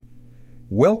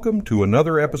Welcome to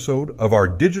another episode of our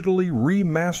digitally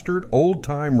remastered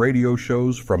old-time radio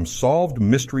shows from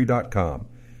SolvedMystery.com.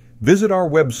 Visit our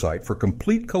website for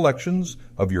complete collections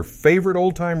of your favorite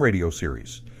old-time radio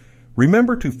series.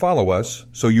 Remember to follow us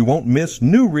so you won't miss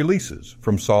new releases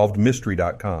from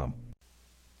SolvedMystery.com.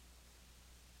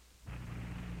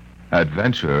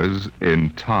 Adventures in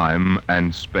time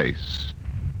and space,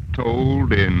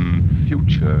 told in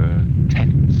future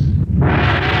tense.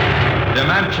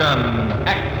 Dimension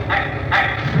X.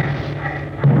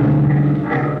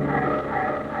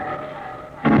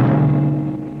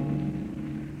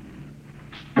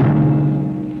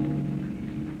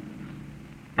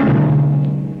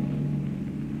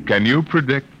 Can you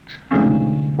predict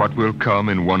what will come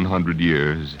in 100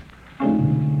 years?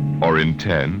 Or in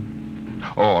 10?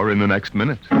 Or in the next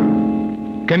minute?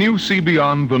 Can you see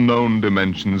beyond the known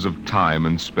dimensions of time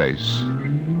and space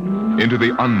into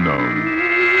the unknown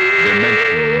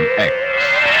Dimension X?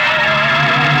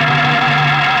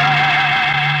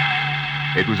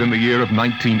 It was in the year of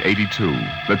 1982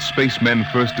 that spacemen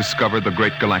first discovered the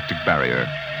Great Galactic Barrier.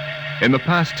 In the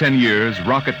past 10 years,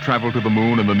 rocket travel to the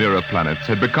moon and the nearer planets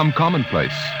had become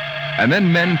commonplace. And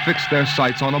then men fixed their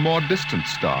sights on a more distant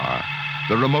star,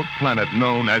 the remote planet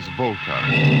known as Volta.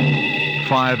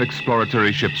 5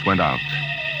 exploratory ships went out,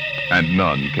 and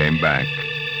none came back,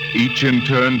 each in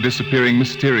turn disappearing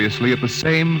mysteriously at the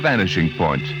same vanishing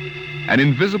point, an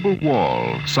invisible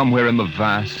wall somewhere in the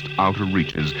vast outer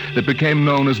reaches that became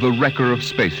known as the wrecker of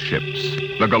spaceships,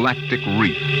 the Galactic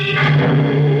Reef.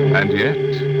 And yet,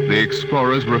 the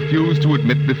explorers refused to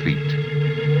admit defeat.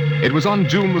 It was on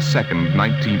June the 2nd,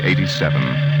 1987,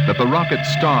 that the rocket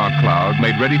Star Cloud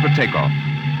made ready for takeoff,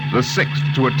 the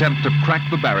 6th to attempt to crack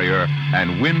the barrier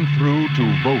and win through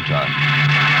to Volta.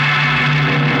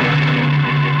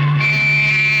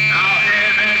 Now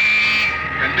hear this.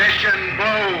 Condition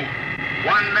blue.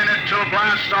 1 minute till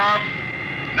blast off.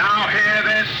 Now hear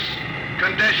this.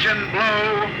 Condition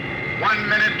blue. 1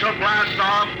 minute till blast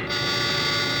off.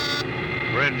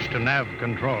 Bridge to nav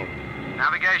control.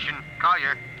 Navigation,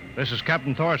 Collier. This is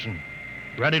Captain Thorson.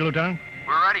 Ready, Lieutenant?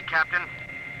 We're ready, Captain.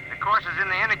 The course is in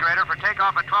the integrator for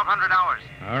takeoff at 1200 hours.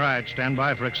 All right, stand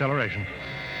by for acceleration.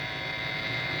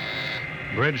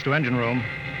 Bridge to engine room.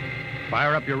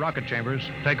 Fire up your rocket chambers.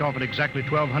 Take off at exactly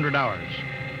 1200 hours.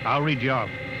 I'll read you off.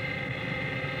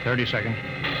 30 seconds.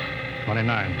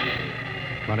 29.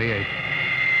 28.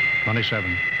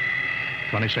 27.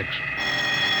 26.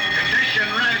 Condition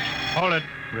red. Hold it.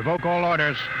 Revoke all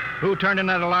orders. Who turned in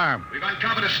that alarm? We've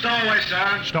uncovered a stowaway,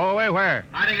 sir. Stowaway where?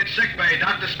 Hiding at sick bay.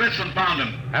 Dr. Spitzlin found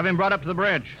him. Have him brought up to the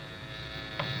bridge.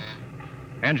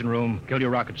 Engine room. Kill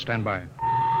your rocket. Stand by.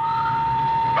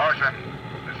 Thorson,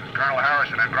 this is Colonel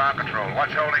Harrison at ground control.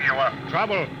 What's holding you up?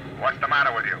 Trouble. What's the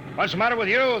matter with you? What's the matter with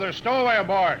you? There's stowaway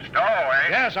aboard. Stowaway?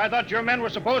 Yes, I thought your men were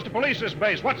supposed to police this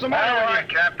base. What's the matter All with right,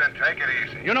 Captain. Take it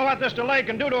easy. you? You know what this delay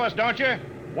can do to us, don't you?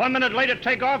 1 minute late at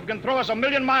takeoff can throw us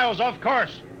 1,000,000 miles off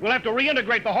course. We'll have to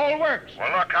reintegrate the whole works. Well,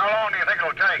 look, how long do you think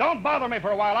it'll take? Don't bother me for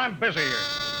a while. I'm busy here.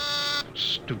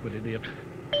 Stupid idiot.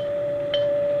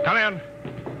 Come in.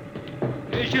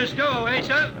 Here's your stowaway,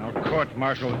 sir. Now, court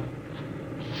martial.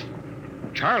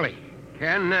 Charlie.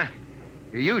 Can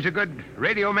you use a good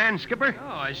radio man, Skipper?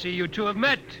 Oh, I see you two have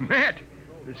met. Matt,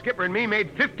 the skipper and me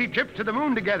made 50 trips to the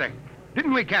moon together.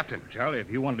 Didn't we, Captain? Charlie, if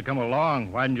you wanted to come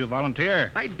along, why didn't you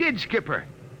volunteer? I did, Skipper.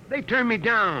 They turned me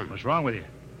down. What's wrong with you?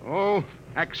 Oh,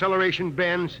 acceleration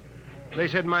bends. They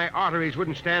said my arteries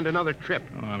wouldn't stand another trip.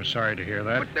 Oh, I'm sorry to hear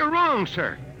that. But they're wrong,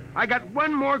 sir. I got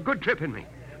one more good trip in me.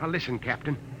 Now, listen,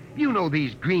 Captain. You know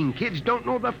these green kids don't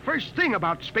know the first thing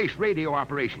about space radio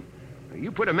operation. You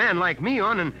put a man like me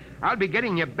on, and I'll be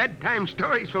getting you bedtime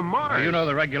stories from Mars. Well, you know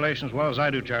the regulations as well as I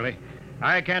do, Charlie.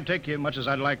 I can't take you much as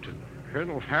I'd like to.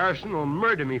 Colonel Harrison will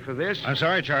murder me for this. I'm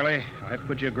sorry, Charlie. I have to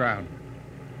put you aground.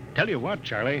 Tell you what,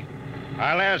 Charlie.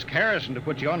 I'll ask Harrison to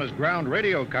put you on his ground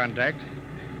radio contact.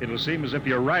 It'll seem as if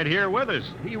you're right here with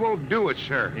us. He won't do it,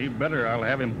 sir. He better. I'll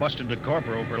have him busted to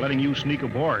corporal for letting you sneak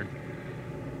aboard.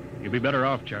 You'll be better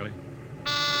off, Charlie.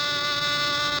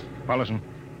 Paulson.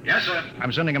 Yes, sir.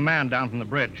 I'm sending a man down from the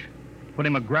bridge. Put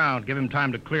him aground. Give him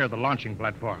time to clear the launching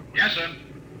platform. Yes, sir.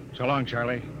 So long,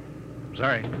 Charlie.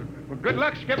 Sorry. Well, good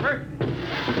luck, Skipper. I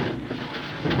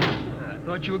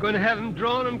thought you were going to have him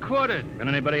drawn and quartered. Been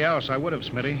anybody else, I would have,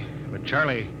 Smitty. But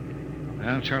Charlie,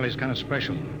 well, Charlie's kind of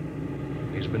special.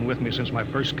 He's been with me since my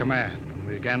first command, when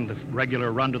we began the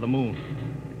regular run to the moon.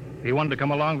 If he wanted to come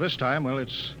along this time, well,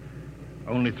 it's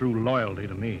only through loyalty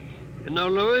to me. You know,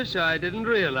 Lewis, I didn't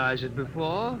realize it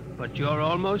before, but you're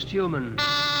almost human.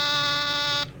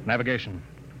 Navigation.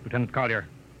 Lieutenant Collier.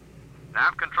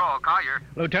 Nav control, Collier.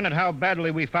 Lieutenant, how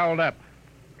badly we fouled up.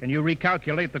 Can you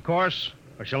recalculate the course,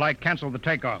 or shall I cancel the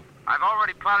takeoff? I've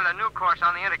already plotted a new course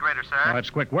on the integrator, sir. Oh, that's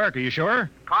quick work. Are you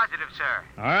sure? Positive, sir.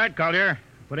 All right, Collier.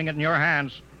 Putting it in your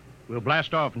hands. We'll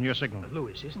blast off in your signal.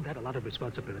 Lewis, isn't that a lot of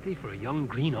responsibility for a young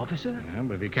green officer? Yeah,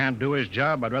 but if he can't do his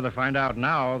job, I'd rather find out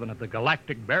now than at the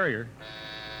galactic barrier.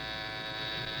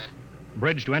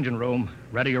 Bridge to engine room.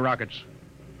 Ready your rockets.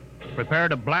 Prepare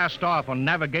to blast off on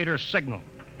navigator's signal.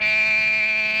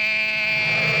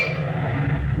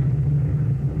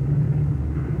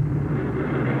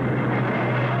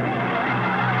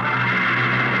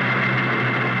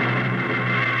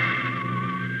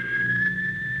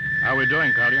 How are we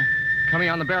doing, Collier? Coming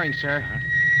on the bearing, sir.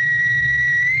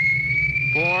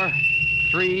 4,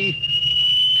 3,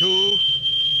 2,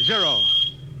 0.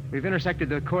 We've intersected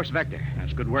the course vector.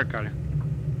 That's good work, Collier.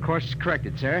 Course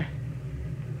corrected, sir.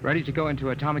 Ready to go into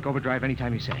atomic overdrive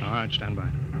anytime you say. All right, stand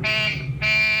by.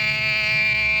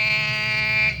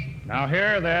 Now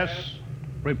hear this.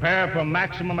 Prepare for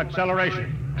maximum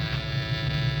acceleration.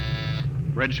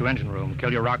 Bridge to engine room.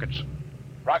 Kill your rockets.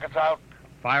 Rockets out.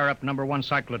 Fire up number 1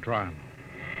 cyclotron.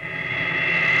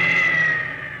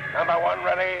 Number 1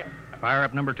 ready. Fire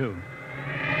up number 2.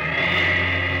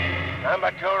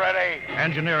 Number 2 ready.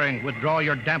 Engineering, withdraw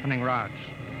your dampening rods.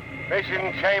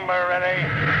 Fission chamber ready.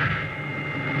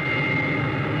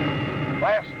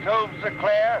 Blast tubes are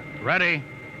clear. Ready.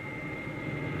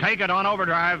 Take it on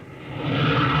overdrive.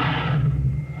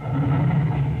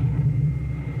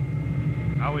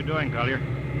 How are we doing, Collier?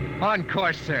 On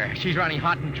course, sir. She's running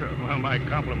hot and true. Well, my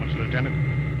compliments,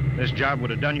 Lieutenant. This job would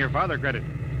have done your father credit.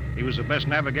 He was the best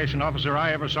navigation officer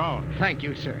I ever saw. Thank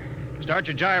you, sir. Start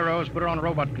your gyros, put her on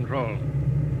robot control.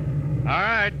 All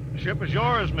right, ship is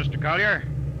yours, Mr. Collier.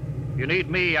 If you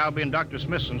need me, I'll be in Dr.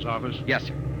 Smithson's office. Yes,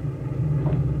 sir.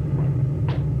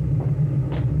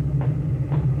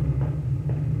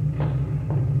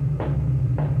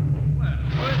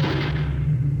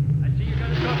 I see you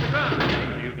got us off the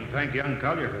ground. You can thank young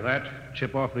Collier for that.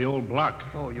 Chip off the old block.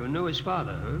 Oh, you knew his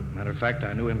father, huh? Matter of fact,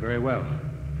 I knew him very well.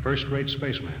 First-rate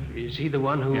spaceman. Is he the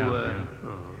one who, Yeah.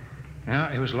 Oh.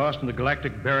 Yeah, he was lost in the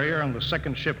galactic barrier on the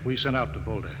second ship we sent out to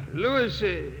Volta. Lewis,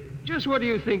 just what do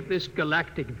you think this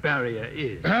galactic barrier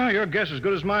is? Your guess is as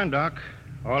good as mine, Doc.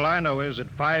 All I know is that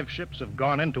 5 ships have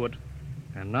gone into it,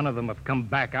 and none of them have come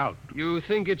back out. You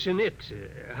think it's an it.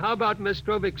 How about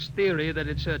Mestrovic's theory that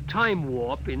it's a time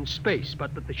warp in space,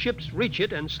 but that the ships reach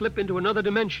it and slip into another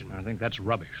dimension? I think that's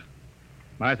rubbish.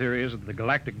 My theory is that the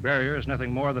galactic barrier is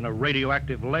nothing more than a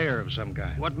radioactive layer of some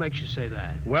kind. What makes you say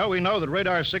that? Well, we know that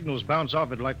radar signals bounce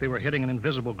off it like they were hitting an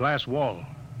invisible glass wall.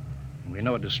 And we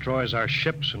know it destroys our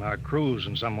ships and our crews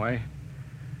in some way.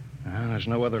 There's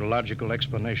no other logical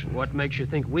explanation. What makes you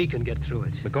think we can get through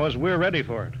it? Because we're ready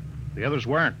for it. The others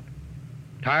weren't.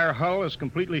 Tire hull is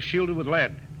completely shielded with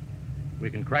lead. We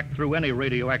can crack through any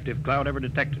radioactive cloud ever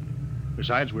detected.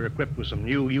 Besides, we're equipped with some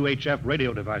new UHF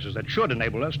radio devices that should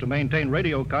enable us to maintain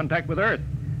radio contact with Earth.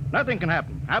 Nothing can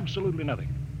happen. Absolutely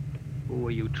nothing. Who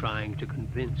are you trying to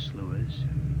convince, Lewis?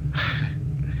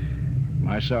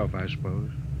 Myself, I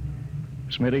suppose.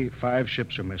 Smitty, 5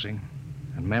 ships are missing,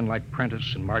 and men like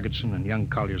Prentice and Margetson and young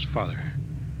Collier's father.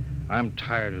 I'm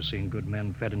tired of seeing good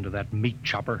men fed into that meat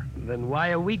chopper. Then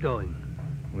why are we going?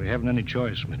 We haven't any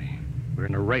choice, Smitty. We're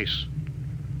in a race.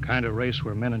 Kind of race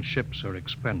where men and ships are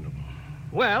expendable.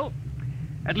 Well,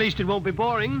 at least it won't be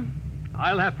boring.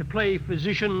 I'll have to play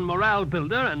physician morale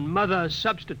builder and mother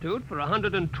substitute for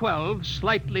 112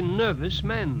 slightly nervous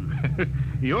men.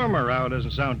 Your morale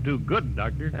doesn't sound too good,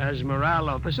 Doctor. As morale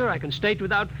officer, I can state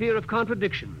without fear of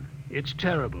contradiction. It's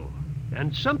terrible.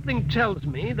 And something tells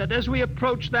me that as we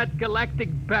approach that galactic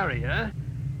barrier,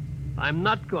 I'm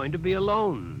not going to be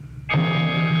alone.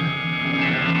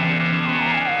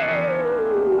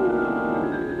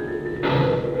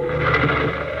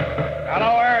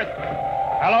 Hello, Earth.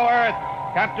 Hello, Earth.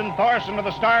 Captain Thorson of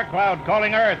the Star Cloud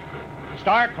calling Earth.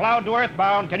 Star Cloud to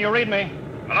Earthbound. Can you read me?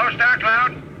 Hello, Star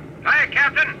Cloud. Hi,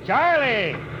 Captain.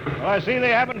 Charlie! Well, I see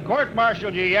they haven't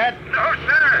court-martialed you yet. No,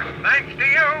 sir. Thanks to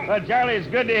you. Well, Charlie, it's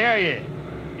good to hear you.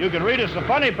 You can read us the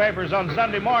funny papers on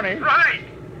Sunday morning. Right.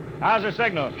 How's the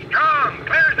signal? Strong.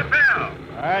 Clear as a bell.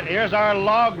 All right, here's our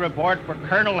log report for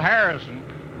Colonel Harrison.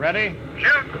 Ready?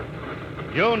 Shoot.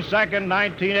 June 2nd,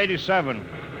 1987.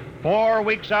 4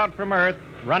 weeks out from Earth,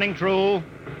 running true,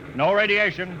 no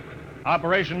radiation,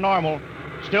 operation normal,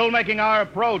 still making our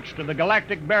approach to the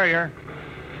galactic barrier.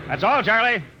 That's all,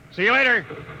 Charlie. See you later.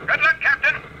 Good luck,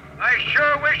 Captain. I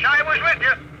sure wish I was with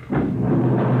you.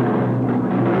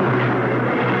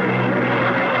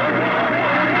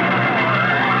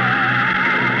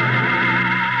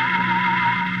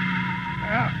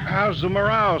 How's the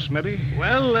morale, Smitty?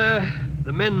 Well,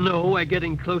 The men know we're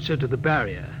getting closer to the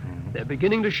barrier. They're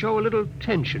beginning to show a little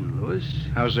tension, Lewis.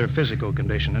 How's their physical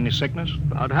condition? Any sickness?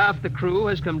 About half the crew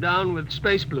has come down with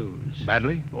space blues.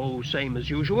 Badly? Oh, same as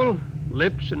usual.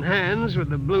 Lips and hands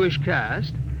with a bluish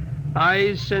cast.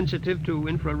 Eyes sensitive to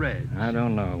infrared. I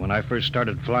don't know. When I first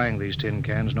started flying these tin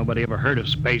cans, nobody ever heard of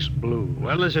space blue.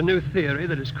 Well, there's a new theory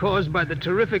that is caused by the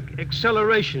terrific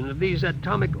acceleration of these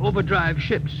atomic overdrive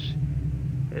ships.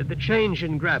 The change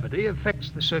in gravity affects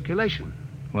the circulation.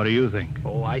 What do you think?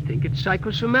 Oh, I think it's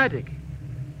psychosomatic.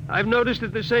 I've noticed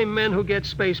that the same men who get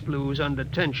space blues under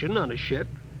tension on a ship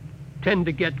tend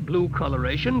to get blue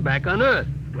coloration back on Earth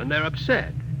when they're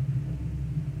upset.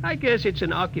 I guess it's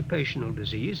an occupational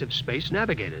disease of space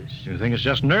navigators. You think it's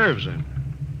just nerves, then?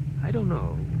 I don't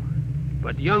know.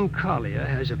 But young Collier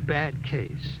has a bad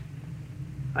case.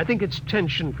 I think it's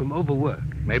tension from overwork.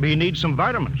 Maybe he needs some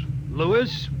vitamins.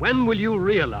 Lewis, when will you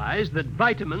realize that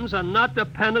vitamins are not a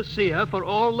panacea for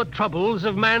all the troubles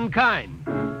of mankind?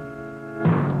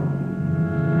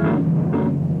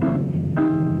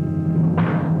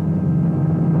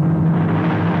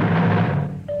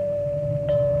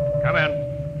 Come in.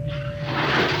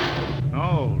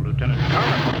 Oh, Lieutenant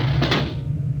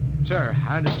Collins. Sir,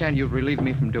 I understand you've relieved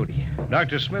me from duty.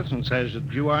 Dr. Smithson says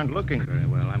that you aren't looking very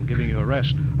well. I'm giving you a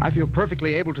rest. I feel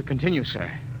perfectly able to continue,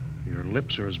 sir. Your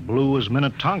lips are as blue as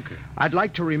Minnetonka. I'd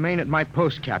like to remain at my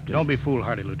post, Captain. Don't be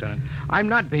foolhardy, Lieutenant. I'm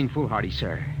not being foolhardy,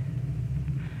 sir.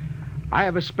 I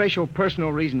have a special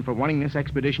personal reason for wanting this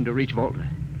expedition to reach Volta.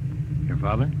 Your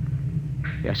father?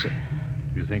 Yes, sir.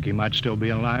 You think he might still be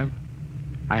alive?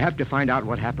 I have to find out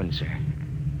what happened, sir.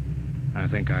 I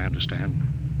think I understand.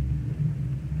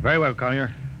 Very well,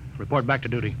 Collier. Report back to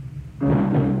duty.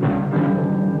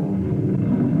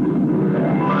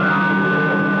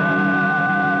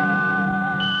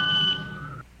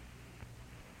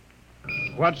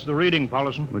 What's the reading,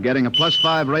 Paulison? We're getting a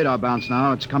 +5 radar bounce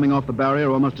now. It's coming off the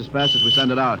barrier almost as fast as we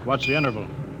send it out. What's the interval?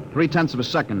 0.3 of a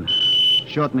second.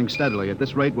 Shortening steadily. At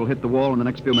this rate, we'll hit the wall in the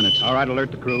next few minutes. All right, alert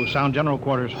the crew. Sound general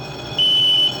quarters.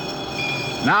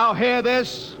 Now hear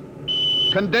this.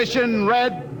 Condition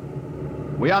red.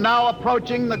 We are now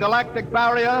approaching the galactic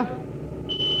barrier.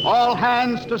 All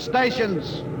hands to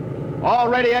stations. All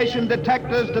radiation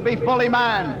detectors to be fully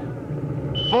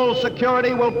manned. Full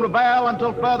security will prevail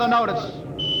until further notice.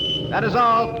 That is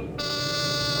all.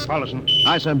 Paulison.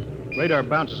 Aye, sir. Radar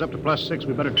bounces up to +6.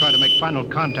 We better try to make final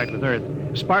contact with Earth.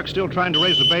 Spark still trying to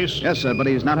raise the base? Yes, sir, but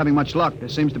he's not having much luck. There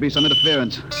seems to be some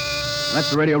interference.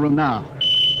 That's the radio room now.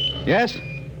 Yes?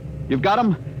 You've got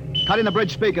him? Cut in the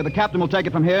bridge speaker. The captain will take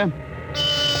it from here.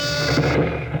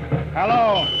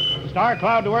 Hello. Star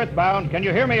Cloud to Earthbound. Can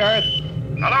you hear me, Earth?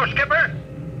 Hello, Skipper.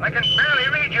 I can barely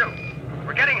read you.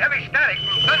 We're getting heavy static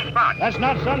from sunspots. That's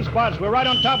not sunspots. We're right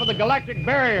on top of the galactic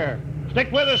barrier.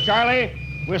 Stick with us, Charlie.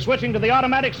 We're switching to the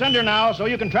automatic sender now, so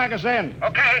you can track us in.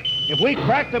 Okay. If we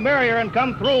crack the barrier and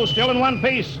come through still in one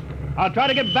piece, I'll try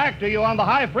to get back to you on the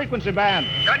high-frequency band.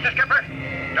 Gotcha, Skipper.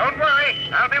 Don't worry.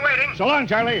 I'll be waiting. So long,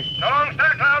 Charlie. So long,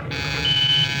 Star Cloud.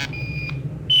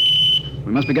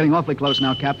 We must be getting awfully close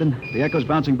now, Captain. The echo's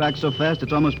bouncing back so fast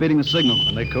it's almost beating the signal.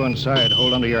 When they coincide,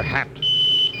 hold onto your hat.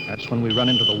 That's when we run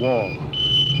into the wall.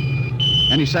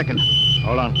 Any second.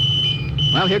 Hold on.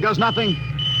 Well, here goes nothing.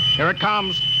 Here it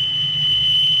comes.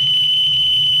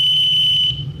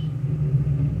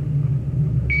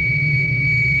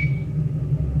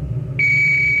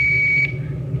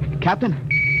 Captain?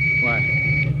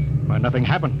 Why, nothing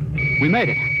happened. We made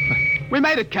it. We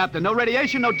made it, Captain. No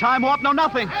radiation, no time warp, no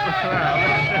nothing. The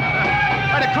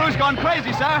crew's gone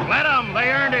crazy, sir. Let them. They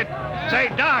earned it. Say,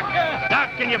 Doc,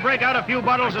 can you break out a few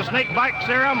bottles of snake bite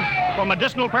serum for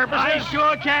medicinal purposes? I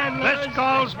sure can, Lewis. This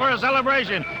calls for a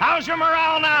celebration. How's your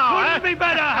morale now? Couldn't be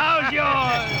better. How's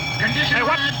yours? Condition Hey,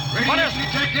 what red. is- Radiation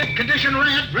detected. Condition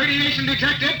red. Radiation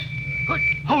detected. Good.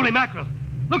 Holy mackerel.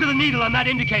 Look at the needle on that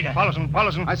indicator.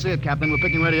 Paulison. I see it, Captain. We're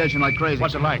picking radiation like crazy.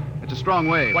 What's it like? It's a strong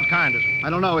wave. What kind is it? I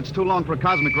don't know. It's too long for a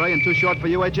cosmic ray and too short for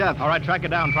UHF. All right, track it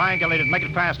down. Triangulate it. Make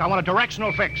it fast. I want a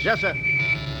directional fix. Yes, sir.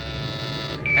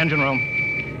 Engine room.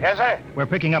 Yes, sir. We're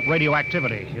picking up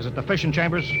radioactivity. Is it the fission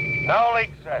chambers? No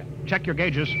leaks, sir. Check your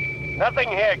gauges. Nothing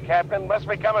here, Captain. Must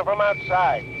be coming from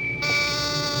outside.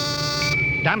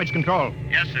 Damage control.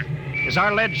 Yes, sir. Is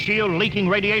our lead shield leaking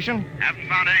radiation? Haven't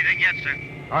found anything yet, sir.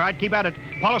 All right, keep at it.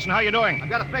 Paulison, how you doing? I've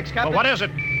got a fix, Captain. Well, what is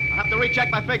it? I'll have to recheck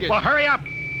my figures. Well, hurry up.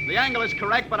 The angle is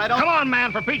correct, but I don't... Come on,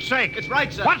 man, for Pete's sake. It's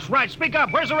right, sir. What's right? Speak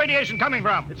up. Where's the radiation coming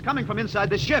from? It's coming from inside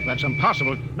this ship. That's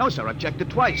impossible. No, sir. I've checked it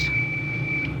twice.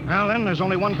 Well, then, there's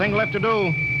only one thing left to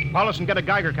do. Paulison, get a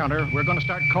Geiger counter. We're going to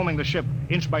start combing the ship,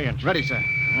 inch by inch. Ready, sir.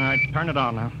 All right, turn it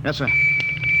on now. Yes, sir.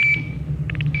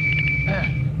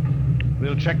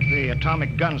 We'll check the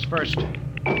atomic guns first.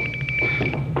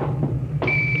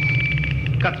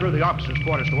 Cut through the officers'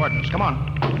 quarters to ordnance. Come on.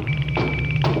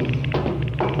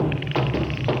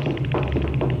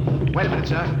 Wait a minute,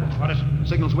 sir. What is it?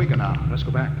 Signal's weaker now. Let's go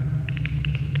back.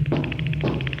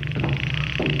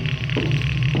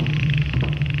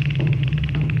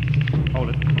 Hold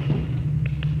it.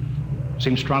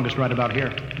 Seems strongest right about here.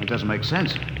 It doesn't make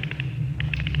sense.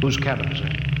 Whose cabin is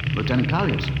it? Lieutenant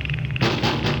Collier's.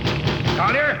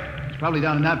 Collier! It's probably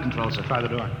down in nav control, sir. Try the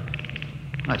door.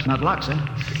 It's not locked, sir.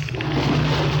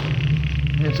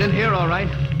 It's in here, all right.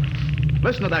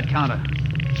 Listen to that counter.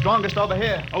 Strongest over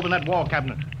here. Open that wall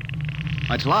cabinet.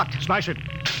 It's locked. Smash it.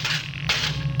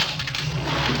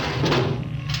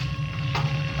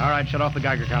 All right, shut off the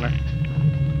Geiger counter.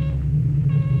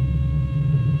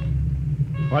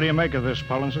 What do you make of this,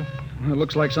 Paulinson? It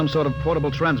looks like some sort of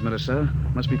portable transmitter, sir.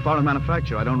 Must be foreign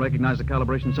manufacture. I don't recognize the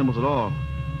calibration symbols at all.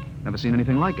 Never seen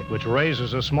anything like it. Which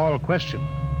raises a small question.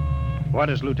 What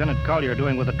is Lieutenant Collier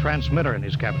doing with a transmitter in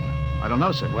his cabin? I don't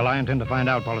know, sir. Well, I intend to find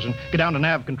out, Paulson. Get down to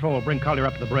nav control. Bring Collier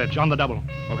up to the bridge. On the double.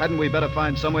 Well, hadn't we better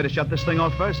find some way to shut this thing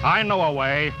off first? I know a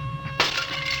way.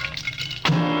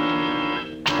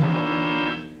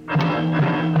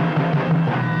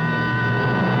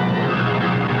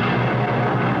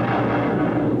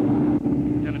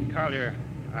 Lieutenant Collier,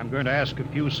 I'm going to ask a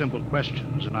few simple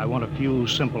questions, and I want a few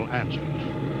simple answers.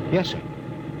 Yes, sir.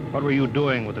 What were you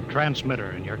doing with the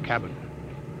transmitter in your cabin?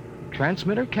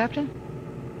 Transmitter, Captain?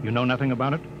 You know nothing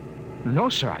about it? No,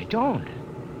 sir, I don't.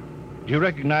 Do you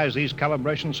recognize these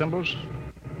calibration symbols?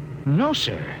 No,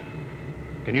 sir.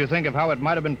 Can you think of how it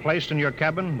might have been placed in your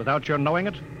cabin without your knowing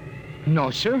it? No,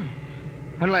 sir.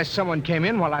 Unless someone came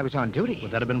in while I was on duty.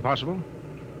 Would that have been possible?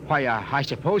 Why, I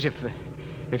suppose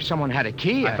if someone had a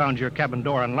key... I found your cabin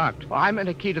door unlocked. Well, I meant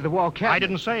a key to the wall cabinet. I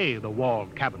didn't say the wall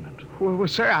cabinet. Well,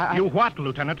 sir, You what,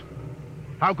 Lieutenant?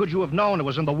 How could you have known it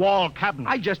was in the wall cabinet?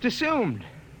 I just assumed.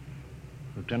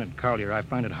 Lieutenant Collier, I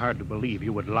find it hard to believe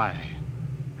you would lie.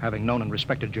 Having known and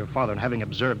respected your father and having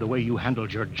observed the way you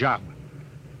handled your job.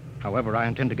 However, I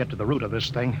intend to get to the root of this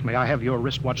thing. May I have your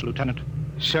wristwatch, Lieutenant?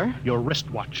 Sir? Your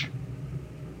wristwatch.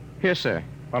 Here, sir.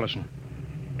 Paulson,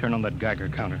 turn on that Geiger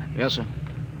counter. Yes, sir.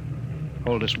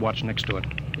 Hold this watch next to it.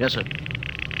 Yes, sir.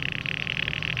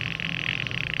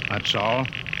 That's all.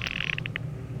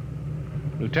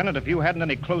 Lieutenant, if you hadn't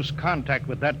any close contact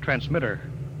with that transmitter,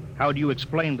 how do you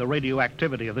explain the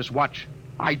radioactivity of this watch?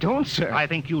 I don't, sir. I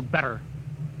think you'd better.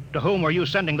 To whom were you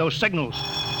sending those signals?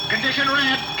 Condition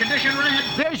red. Condition red.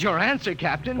 There's your answer,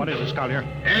 Captain. What is this, Collier?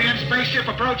 Alien spaceship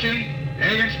approaching.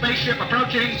 Alien spaceship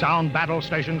approaching. Sound battle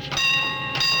stations.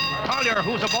 Collier,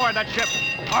 who's aboard that ship?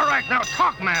 All right, now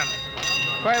talk, man.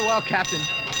 Very well, Captain.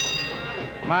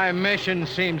 My mission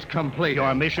seems complete.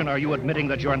 Your mission? Are you admitting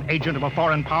that you're an agent of a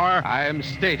foreign power? I am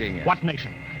stating it. What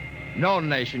nation? No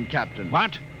nation, Captain.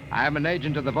 What? I am an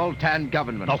agent of the Voltan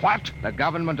government. The what? The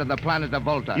government of the planet of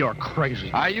Volta. You're crazy.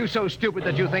 Are you so stupid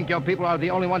that you think your people are the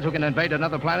only ones who can invade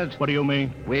another planet? What do you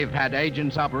mean? We've had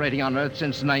agents operating on Earth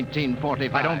since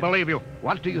 1945. I don't believe you.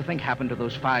 What do you think happened to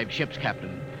those 5 ships,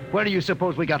 Captain? Where do you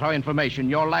suppose we got our information,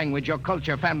 your language, your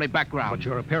culture, family background? But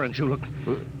your appearance, you look...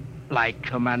 Like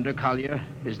Commander Collier?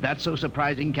 Is that so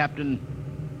surprising, Captain?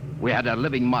 We had a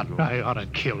living model. I ought to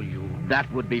kill you.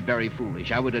 That would be very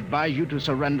foolish. I would advise you to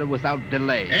surrender without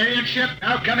delay. Alien ship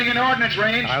now coming in ordnance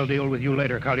range. I'll deal with you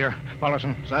later, Collier.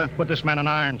 Paulson. Sir? Put this man in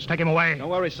irons. Take him away. Don't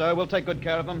worry, sir. We'll take good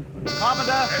care of him.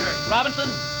 Carpenter! Robinson!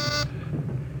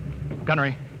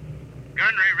 Gunnery.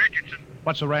 Gunnery Richardson.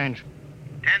 What's the range?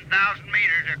 10,000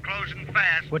 meters. They're closing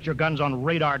fast. Put your guns on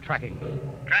radar tracking.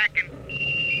 Tracking.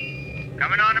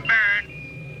 Coming on a burn.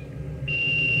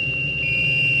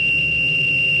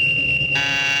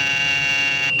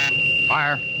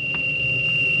 Fire.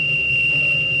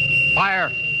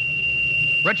 Fire.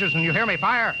 Richardson, you hear me?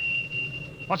 Fire.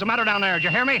 What's the matter down there? Did you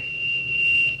hear me?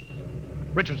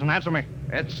 Richardson, answer me.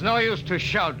 It's no use to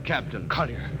shout, Captain.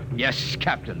 Collier. Yes,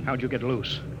 Captain. How'd you get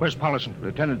loose? Where's Paulson?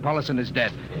 Lieutenant Paulson is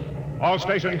dead. All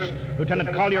stations.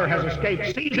 Lieutenant Collier has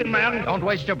escaped. Seize him, man. Don't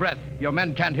waste your breath. Your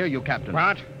men can't hear you, Captain.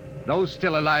 What? Those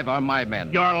still alive are my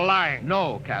men. You're lying.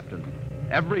 No, Captain.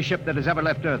 Every ship that has ever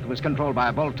left Earth was controlled by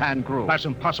a Voltan crew. That's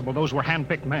impossible. Those were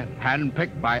hand-picked men.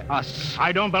 Handpicked by us.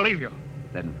 I don't believe you.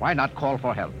 Then why not call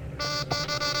for help?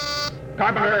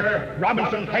 Carpenter,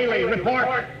 Robinson, Haley,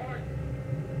 report.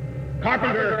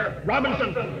 Carpenter,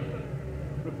 Robinson.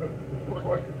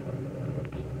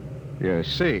 You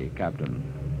see, Captain,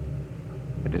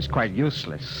 it is quite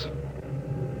useless.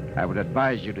 I would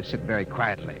advise you to sit very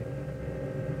quietly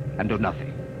and do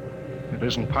nothing. It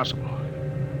isn't possible.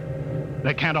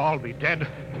 They can't all be dead.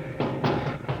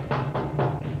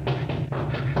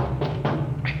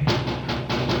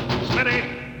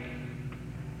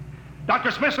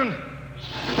 Dr. Smithson!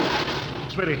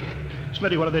 Smitty.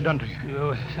 Smitty, what have they done to you?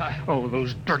 Lewis, Oh,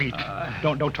 those dirty...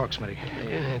 Don't talk,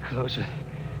 Smitty. Closer.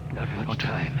 Not much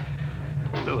time.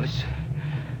 Lewis,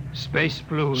 space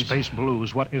blues. Space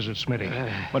blues. What is it, Smitty?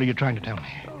 What are you trying to tell me?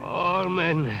 All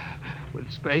men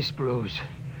with space blues.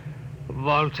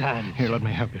 Voltans. Here, let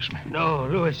me help you, Smitty. No,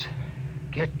 Lewis.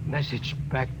 Get message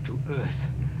back to Earth.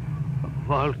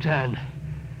 Voltan.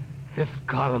 5th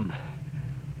column.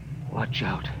 Watch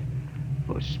out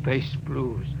for space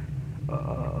blues.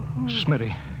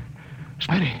 Smitty.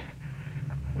 Smitty.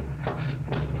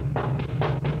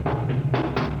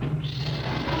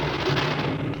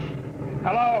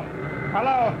 Hello?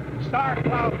 Hello? Star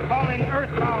Cloud calling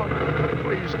Earthbound.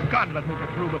 Please, God, let me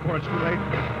get through before it's too late.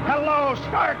 Hello,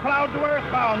 Star Cloud to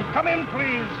Earthbound. Come in,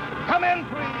 please. Come in,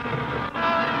 please.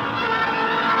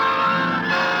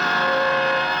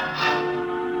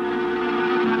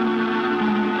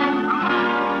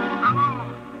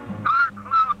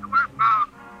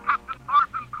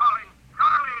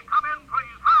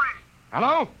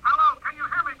 Hello? Hello, can you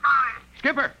hear me, Charlie?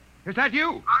 Skipper, is that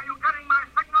you? Are you getting my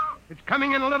signal? It's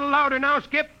coming in a little louder now,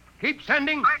 Skip. Keep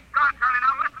sending. Thank God, Charlie.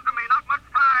 Now listen to me. Not much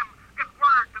time. Get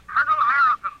word to Colonel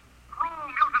Harrison. Crew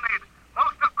mutinied.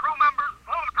 Most of crew members,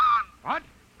 Voltons. What?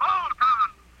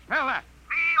 Voltons. Spell that.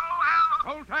 V-O-L.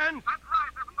 Voltans? That's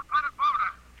right. They're from the planet Volta.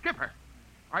 Skipper,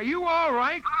 are you all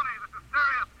right? Charlie, this is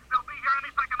serious. They'll be here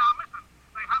any second now. Listen.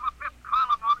 They have a 5th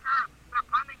column on Earth.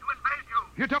 They're planning to invade you.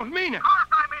 You don't mean it. Of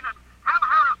course I mean it. Tell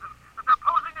Harrison that they're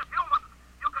posing as humans.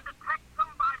 You can detect them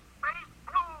by space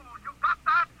blues. You got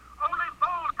that? Only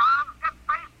Voltons get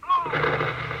space blues.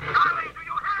 Charlie, do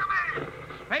you hear me?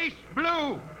 Space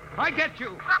Blue. I get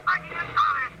you. Step back in,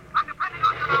 Charlie. I'm depending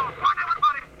on you now. Warn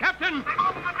everybody. Captain! They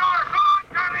open the door. Go on,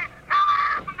 Charlie. Tell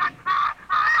Harrison that...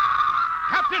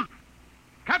 Captain!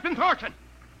 Captain Thorson!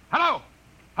 Hello!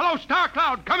 Hello, Star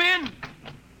Cloud. Come in.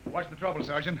 What's the trouble,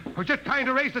 Sergeant? We're just trying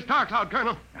to raise the Star Cloud,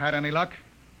 Colonel. Had any luck?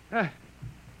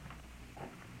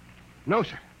 No,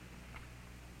 sir.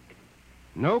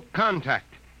 No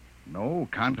contact. No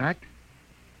contact?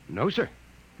 No, sir.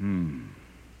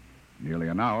 Nearly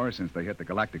an hour since they hit the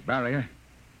galactic barrier.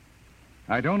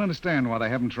 I don't understand why they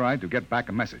haven't tried to get back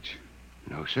a message.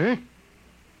 No, sir.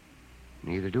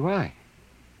 Neither do I.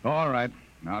 All right.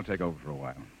 I'll take over for a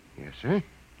while. Yes, sir.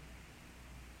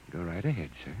 Go right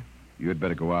ahead, sir. You'd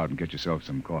better go out and get yourself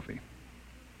some coffee.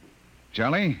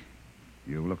 Charlie,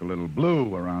 you look a little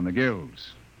blue around the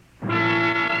gills.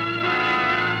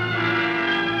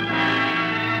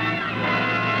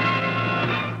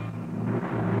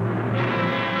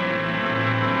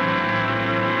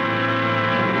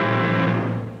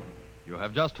 You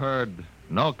have just heard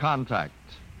No Contact,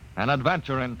 an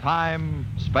adventure in time,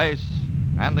 space,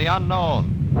 and the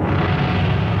unknown.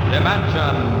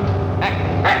 Dimension X.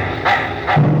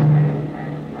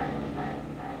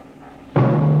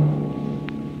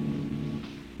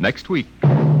 Next week,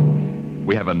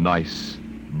 we have a nice,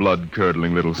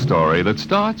 blood-curdling little story that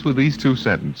starts with these 2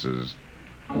 sentences.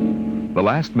 The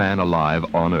last man alive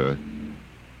on Earth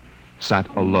sat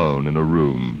alone in a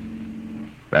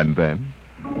room. And then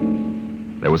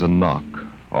there was a knock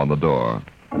on the door,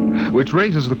 which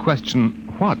raises the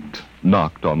question, what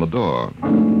knocked on the door?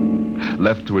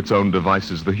 Left to its own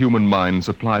devices, the human mind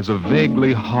supplies a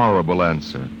vaguely horrible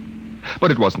answer.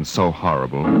 But it wasn't so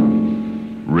horrible.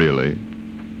 Really.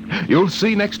 You'll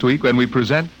see next week when we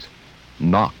present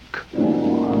Knock.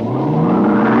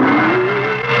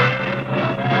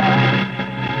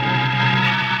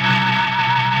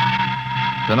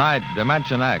 Tonight,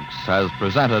 Dimension X has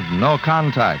presented No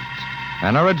Contact,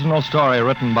 an original story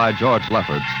written by George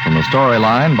Lefferts, from the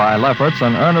storyline by Lefferts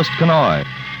and Ernest Kenoy.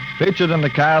 Featured in the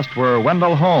cast were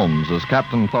Wendell Holmes as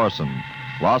Captain Thorson,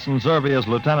 Lawson Zerby as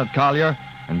Lieutenant Collier,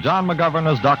 and John McGovern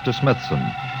as Dr. Smithson.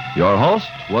 Your host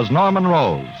was Norman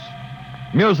Rose.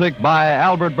 Music by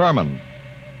Albert Berman.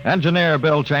 Engineer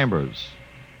Bill Chambers.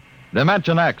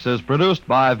 Dimension X is produced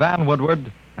by Van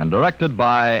Woodward and directed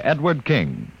by Edward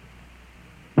King.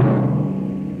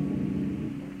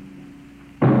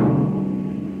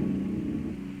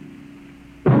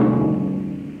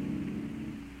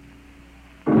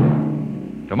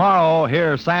 Tomorrow,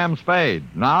 hear Sam Spade.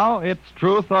 Now, it's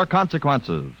Truth or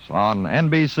Consequences on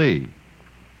NBC.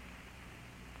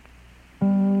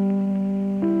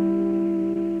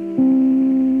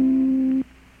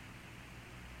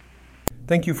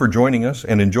 Thank you for joining us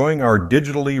and enjoying our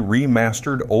digitally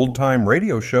remastered old-time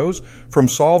radio shows from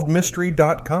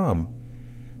SolvedMystery.com.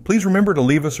 Please remember to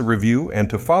leave us a review and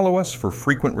to follow us for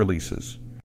frequent releases.